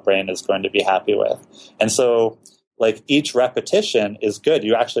rational brain is going to be happy with. And so like each repetition is good.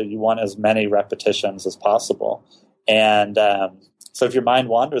 You want as many repetitions as possible. And so if your mind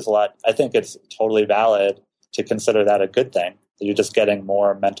wanders a lot, I think it's totally valid to consider that a good thing. You're just getting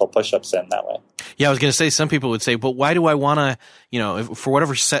more mental push-ups in that way. Yeah, I was going to say, some people would say, but why do I want to, for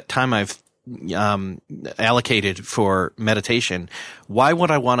whatever set time I've allocated for meditation, why would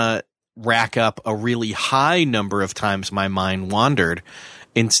I want to rack up a really high number of times my mind wandered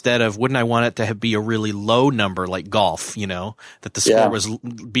instead of, wouldn't I want it to be a really low number like golf, that the score was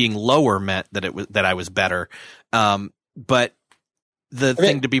being lower meant that I was better. But the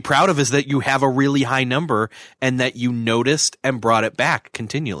thing to be proud of is that you have a really high number and that you noticed and brought it back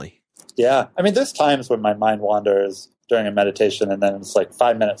continually. Yeah. I mean, there's times when my mind wanders during a meditation and then it's like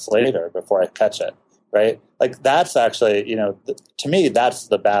 5 minutes later before I catch it. Right? Like that's actually, to me, that's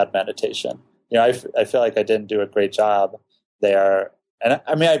the bad meditation. I feel like I didn't do a great job there. And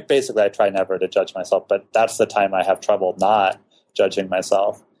I mean, I try never to judge myself, but that's the time I have trouble not judging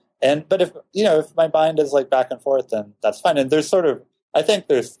myself. But if my mind is like back and forth, then that's fine. And there's I think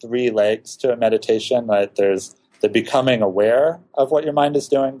there's 3 legs to a meditation, right? There's the becoming aware of what your mind is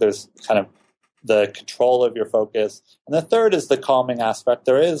doing. There's kind of the control of your focus. And the third is the calming aspect.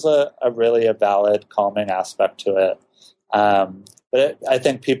 There is a really valid calming aspect to it. But I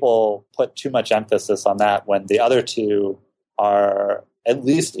think people put too much emphasis on that when the other 2 are at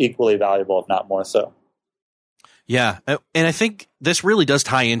least equally valuable, if not more so. Yeah. And I think this really does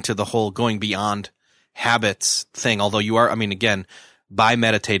tie into the whole going beyond habits thing. Although again, by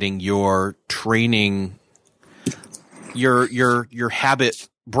meditating, you're training your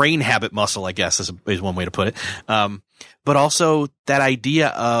brain habit muscle, I guess is one way to put it. But also that idea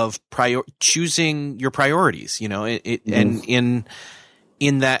of choosing your priorities, and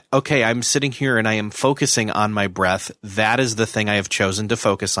in that, okay, I'm sitting here and I am focusing on my breath. That is the thing I have chosen to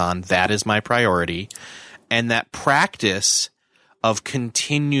focus on. That is my priority. And that practice of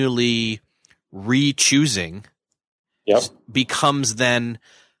continually re-choosing becomes then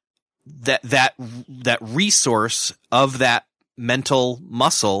that resource of that mental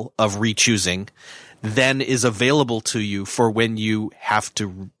muscle of re-choosing then is available to you for when you have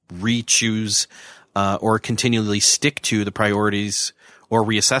to re-choose or continually stick to the priorities or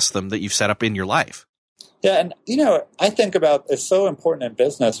reassess them that you've set up in your life. Yeah, and I think about it's so important in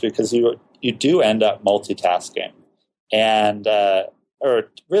business because you do end up multitasking and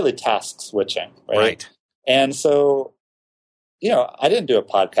or really task switching, right? And so, I didn't do a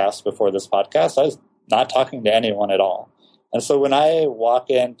podcast before this podcast. I was not talking to anyone at all. And so when I walk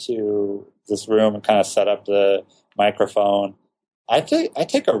into this room and kind of set up the microphone, I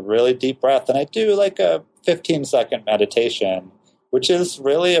take a really deep breath and I do like a 15-second meditation, which is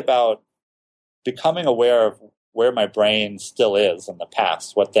really about becoming aware of where my brain still is in the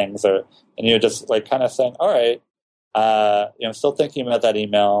past, what things are, and just like kind of saying, all right, I'm still thinking about that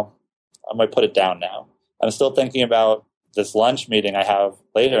email. I'm going to put it down now. I'm still thinking about this lunch meeting I have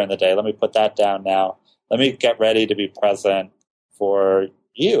later in the day. Let me put that down now. Let me get ready to be present for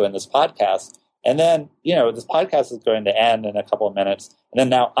you in this podcast. And then, this podcast is going to end in a couple of minutes. And then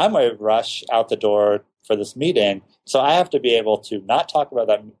now I'm going to rush out the door for this meeting. So I have to be able to not talk about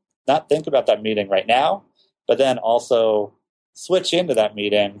that, not think about that meeting right now, but then also switch into that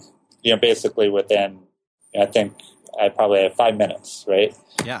meeting, basically within, I think I probably have 5 minutes, right?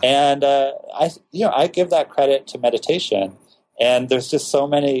 Yeah. And I give that credit to meditation. And there's just so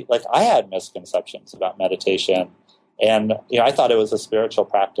many, like I had misconceptions about meditation. And, I thought it was a spiritual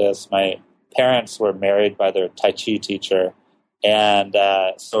practice. My parents were married by their Tai Chi teacher. And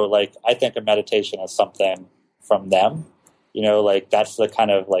so, I think of meditation as something from them. Like that's the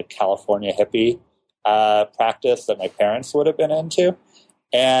kind of like California hippie practice that my parents would have been into.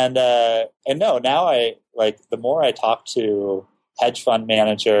 And no, now I like the more I talk to hedge fund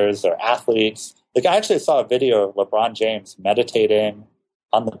managers or athletes, like I actually saw a video of LeBron James meditating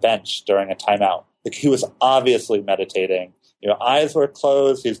on the bench during a timeout. Like he was obviously meditating, eyes were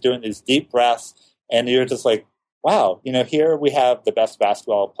closed. He was doing these deep breaths, and you're just like, wow, here we have the best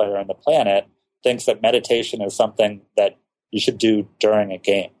basketball player on the planet thinks that meditation is something that you should do during a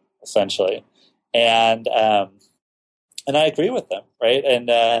game, essentially. And I agree with them, right?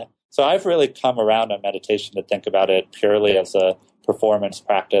 And so I've really come around on meditation to think about it purely as a performance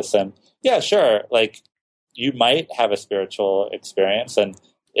practice. And yeah, sure, like you might have a spiritual experience, and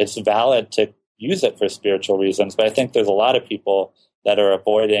it's valid to use it for spiritual reasons. But I think there's a lot of people that are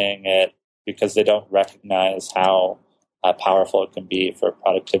avoiding it because they don't recognize how powerful it can be for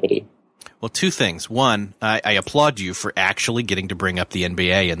productivity. Well, two things. One, I applaud you for actually getting to bring up the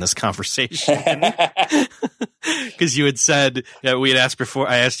NBA in this conversation. Because you had said, we had asked before,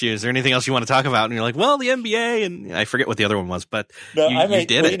 I asked you, is there anything else you want to talk about? And you're like, well, the NBA, and I forget what the other one was, but you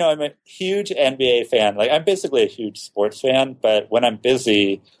did it. I'm a huge NBA fan. Like I'm basically a huge sports fan, but when I'm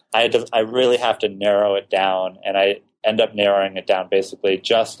busy, I really have to narrow it down, and I end up narrowing it down basically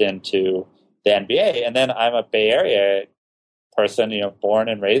just into the NBA. And then I'm a Bay Area person, born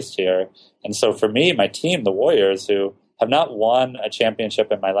and raised here. And so for me, my team, the Warriors, who have not won a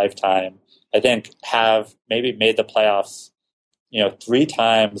championship in my lifetime, I think have maybe made the playoffs, 3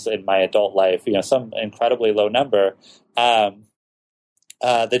 times in my adult life, some incredibly low number.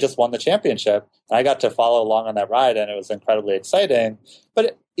 They just won the championship. And I got to follow along on that ride, and it was incredibly exciting.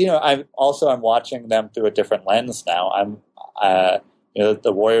 But, I'm watching them through a different lens now.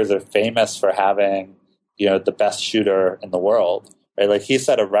 The Warriors are famous for having, the best shooter in the world, right? Like he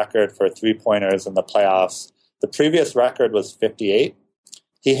set a record for 3-pointers in the playoffs. The previous record was 58.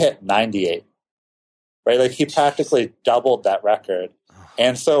 He hit 98, right? Like he practically doubled that record.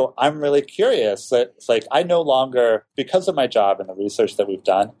 And so I'm really curious that it's like, I no longer, because of my job and the research that we've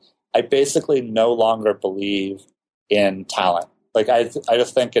done, I basically no longer believe in talent. Like I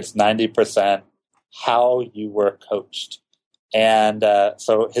just think it's 90% how you were coached. And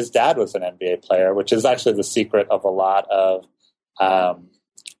so his dad was an NBA player, which is actually the secret of a lot of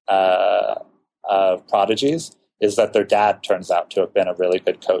prodigies, is that their dad turns out to have been a really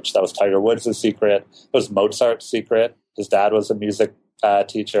good coach. That was Tiger Woods' secret. It was Mozart's secret. His dad was a music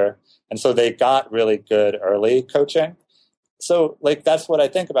teacher. And so they got really good early coaching. So like that's what I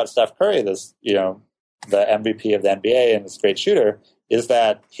think about Steph Curry, this, the MVP of the NBA and this great shooter, is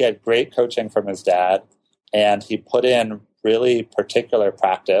that he had great coaching from his dad, and he put in really particular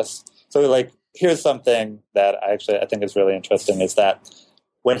practice. So like, here's something that I think is really interesting, is that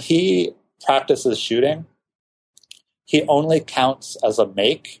when he practices shooting, he only counts as a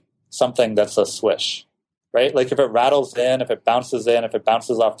make something that's a swish, right? Like if it rattles in, if it bounces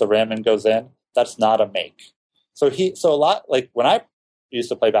off the rim and goes in, that's not a make. So a lot, like when I used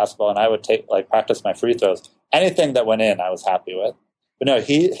to play basketball and I would practice my free throws, anything that went in, I was happy with. But no,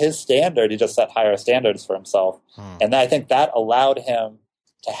 his standard, he just set higher standards for himself. And I think that allowed him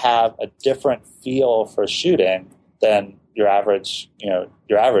to have a different feel for shooting than your average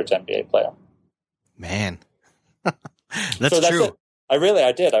NBA player. Man, that's true. It.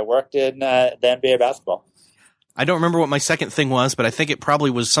 I did. I worked in the NBA basketball. I don't remember what my second thing was, but I think it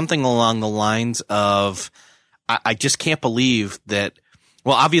probably was something along the lines of, I just can't believe that.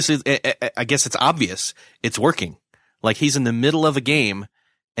 Well, obviously, I guess it's obvious it's working. Like he's in the middle of a game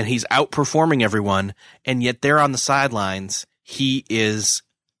and he's outperforming everyone, and yet there on the sidelines, he is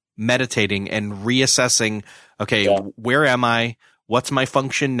meditating and reassessing, okay, where am I? What's my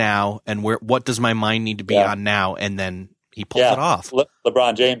function now? And what does my mind need to be on now? And then he pulls it off.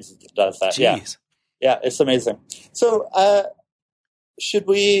 LeBron James does that. Jeez. Yeah, it's amazing. So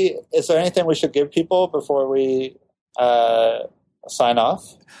is there anything we should give people before we sign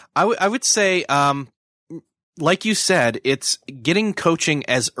off? I would say, like you said, it's getting coaching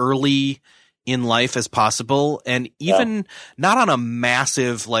as early in life as possible, and even not on a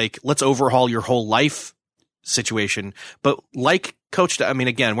massive, like, let's overhaul your whole life situation, but like Coach, I mean,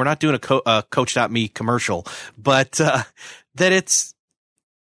 again, we're not doing a Coach.me commercial, but that it's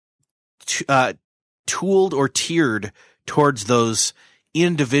tooled or tiered towards those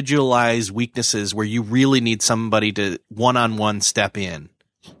individualized weaknesses where you really need somebody to one-on-one step in.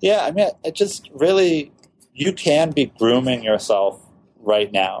 Yeah, I mean, it just really, you can be grooming yourself right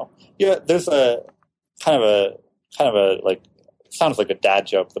now. There's a kind of a like, it sounds like a dad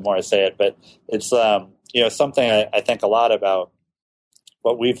joke the more I say it, but it's something I think a lot about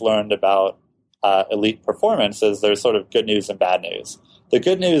what we've learned about elite performance is there's sort of good news and bad news. The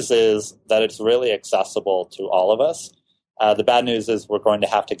good news is that it's really accessible to all of us. The bad news is we're going to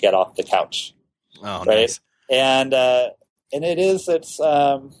have to get off the couch. Oh, right? nice. And it's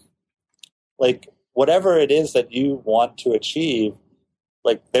like whatever it is that you want to achieve,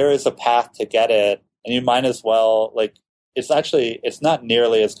 like there is a path to get it, and you might as well, like, it's not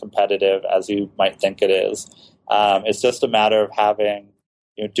nearly as competitive as you might think it is. It's just a matter of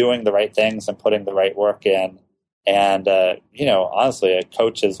doing the right things and putting the right work in. And, honestly, a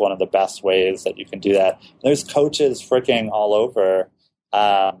coach is one of the best ways that you can do that. There's coaches freaking all over.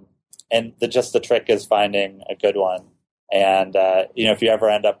 And the trick is finding a good one. And, if you ever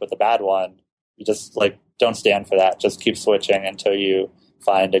end up with a bad one, you just don't stand for that. Just keep switching until you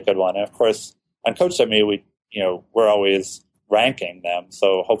find a good one. And of course, on Coach.me, we're always ranking them.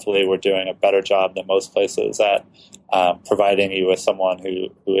 So hopefully we're doing a better job than most places at providing you with someone who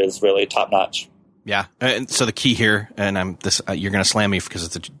is really top notch. Yeah. And so the key here, and you're going to slam me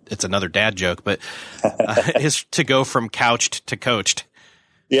because it's another dad joke, but is to go from couched to coached.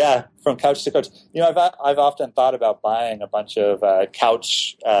 Yeah, from couch to coach. I've often thought about buying a bunch of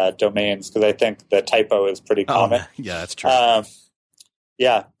couch domains because I think the typo is pretty common. Yeah, that's true.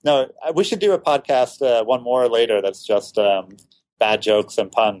 We should do a podcast, one more later, that's just bad jokes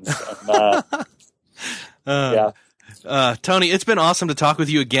and puns. And, Tony, it's been awesome to talk with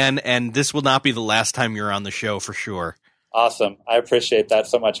you again, and this will not be the last time you're on the show for sure. Awesome. I appreciate that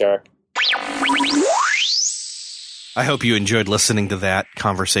so much, Eric. I hope you enjoyed listening to that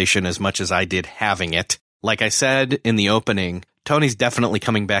conversation as much as I did having it. Like I said in the opening, Tony's definitely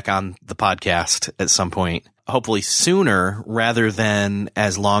coming back on the podcast at some point, hopefully sooner rather than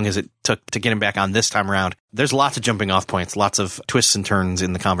as long as it took to get him back on this time around. There's lots of jumping off points, lots of twists and turns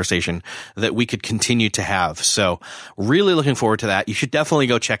in the conversation that we could continue to have. So really looking forward to that. You should definitely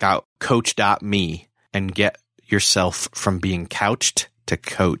go check out Coach.me and get yourself from being couched to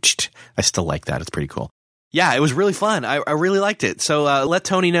coached. I still like that. It's pretty cool. Yeah, it was really fun. I really liked it. So let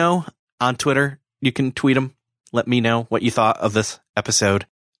Tony know on Twitter. You can tweet him. Let me know what you thought of this episode.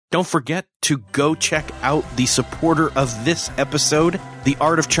 Don't forget to go check out the supporter of this episode, the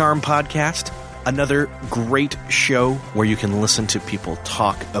Art of Charm podcast, another great show where you can listen to people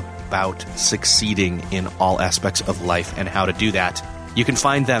talk about succeeding in all aspects of life and how to do that. You can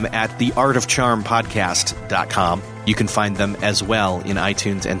find them at theartofcharmpodcast.com. You can find them as well in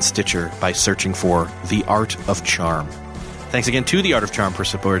iTunes and Stitcher by searching for The Art of Charm. Thanks again to The Art of Charm for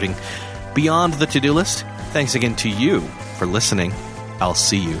supporting Beyond the To-Do List. Thanks again to you for listening. I'll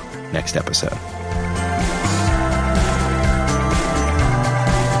see you next episode.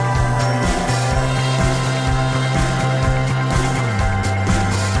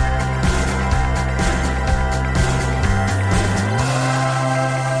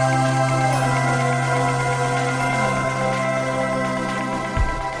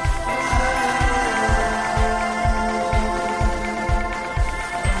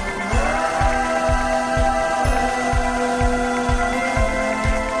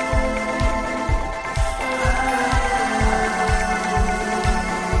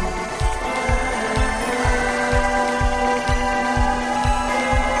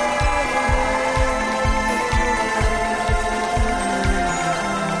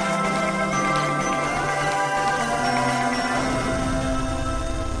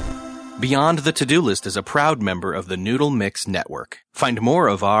 Beyond the To-Do List is a proud member of the Noodle Mix Network. Find more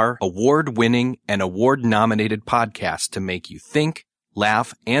of our award-winning and award-nominated podcasts to make you think,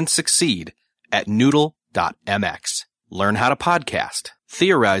 laugh, and succeed at noodle.mx. Learn how to podcast.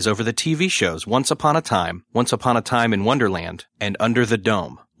 Theorize over the TV shows Once Upon a Time in Wonderland, and Under the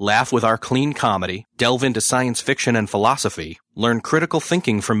Dome. Laugh with our clean comedy. Delve into science fiction and philosophy. Learn critical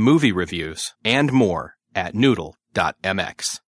thinking from movie reviews. And more at noodle.mx.